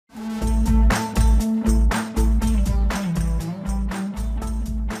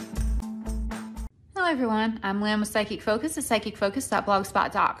everyone, I'm Lynn with Psychic Focus at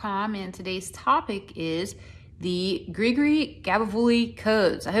psychicfocus.blogspot.com, and today's topic is the Grigori Gabavuli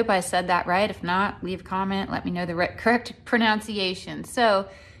codes. I hope I said that right. If not, leave a comment, let me know the correct pronunciation. So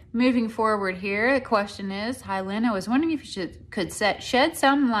moving forward here, the question is, hi Lynn, I was wondering if you could shed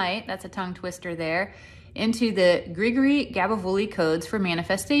some light, that's a tongue twister there, into the Grigori Gabavuli codes for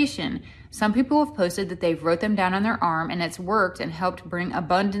manifestation. Some people have posted that they've wrote them down on their arm and it's worked and helped bring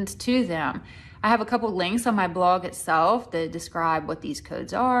abundance to them. I have a couple links on my blog itself that describe what these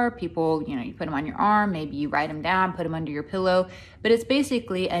codes are. People, you put them on your arm, maybe you write them down, put them under your pillow, but it's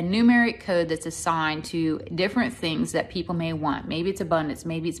basically a numeric code that's assigned to different things that people may want. Maybe it's abundance,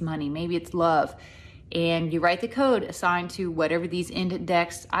 maybe it's money, maybe it's love. And you write the code assigned to whatever these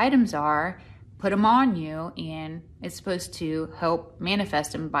indexed items are, put them on you, and it's supposed to help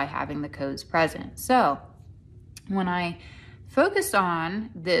manifest them by having the codes present. So when I focus on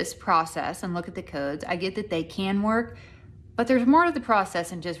this process and look at the codes, I get that they can work, but there's more to the process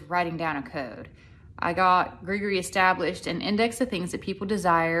than just writing down a code. I got Grigori established an index of things that people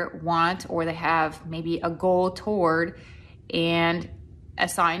desire, want, or they have maybe a goal toward, and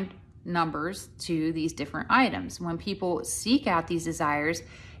assigned numbers to these different items. When people seek out these desires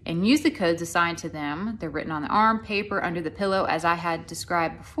and use the codes assigned to them, they're written on the arm, paper, under the pillow, as I had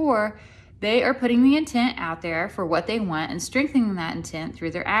described before, they are putting the intent out there for what they want and strengthening that intent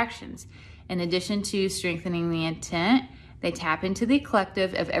through their actions. In addition to strengthening the intent, they tap into the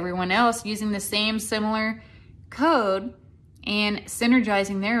collective of everyone else using the same similar code and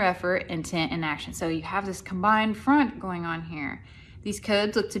synergizing their effort, intent, and action. So you have this combined front going on here. These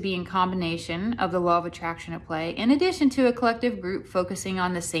codes look to be in combination of the law of attraction at play, in addition to a collective group focusing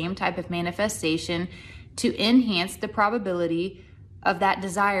on the same type of manifestation to enhance the probability of that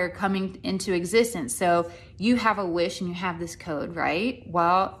desire coming into existence. So you have a wish and you have this code, right?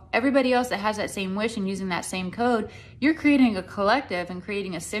 Well, everybody else that has that same wish and using that same code, you're creating a collective and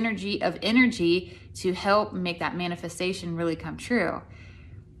creating a synergy of energy to help make that manifestation really come true.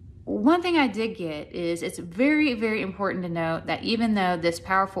 One thing I did get is it's very, very important to note that even though this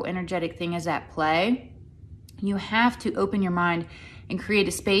powerful energetic thing is at play, you have to open your mind and create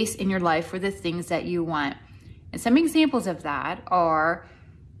a space in your life for the things that you want. And some examples of that are,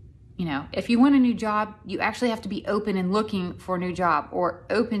 if you want a new job, you actually have to be open and looking for a new job or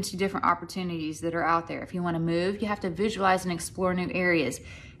open to different opportunities that are out there. If you want to move, you have to visualize and explore new areas.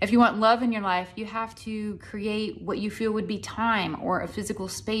 If you want love in your life, you have to create what you feel would be time or a physical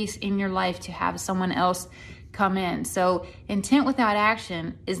space in your life to have someone else come in. So intent without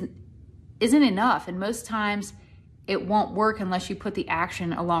action isn't enough. And most times it won't work unless you put the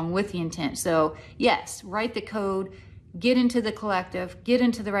action along with the intent. So yes, write the code, get into the collective, get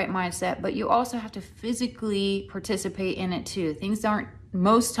into the right mindset, but you also have to physically participate in it too. Things aren't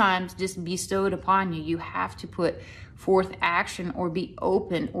most times just bestowed upon you. You have to put forth action or be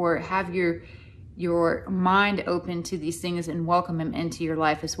open or have your mind open to these things and welcome them into your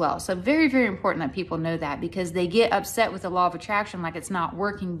life as well. So very, very important that people know that, because they get upset with the law of attraction like it's not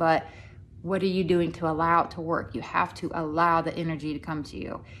working, but what are you doing to allow it to work? You have to allow the energy to come to you.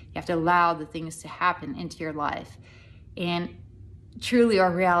 You have to allow the things to happen into your life. And truly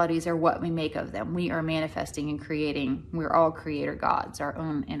our realities are what we make of them. We are manifesting and creating. We're all creator gods, our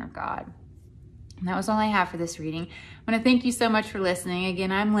own inner God. And that was all I have for this reading. I want to thank you so much for listening.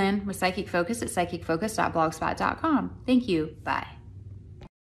 Again, I'm Lynn with Psychic Focus at psychicfocus.blogspot.com. Thank you. Bye.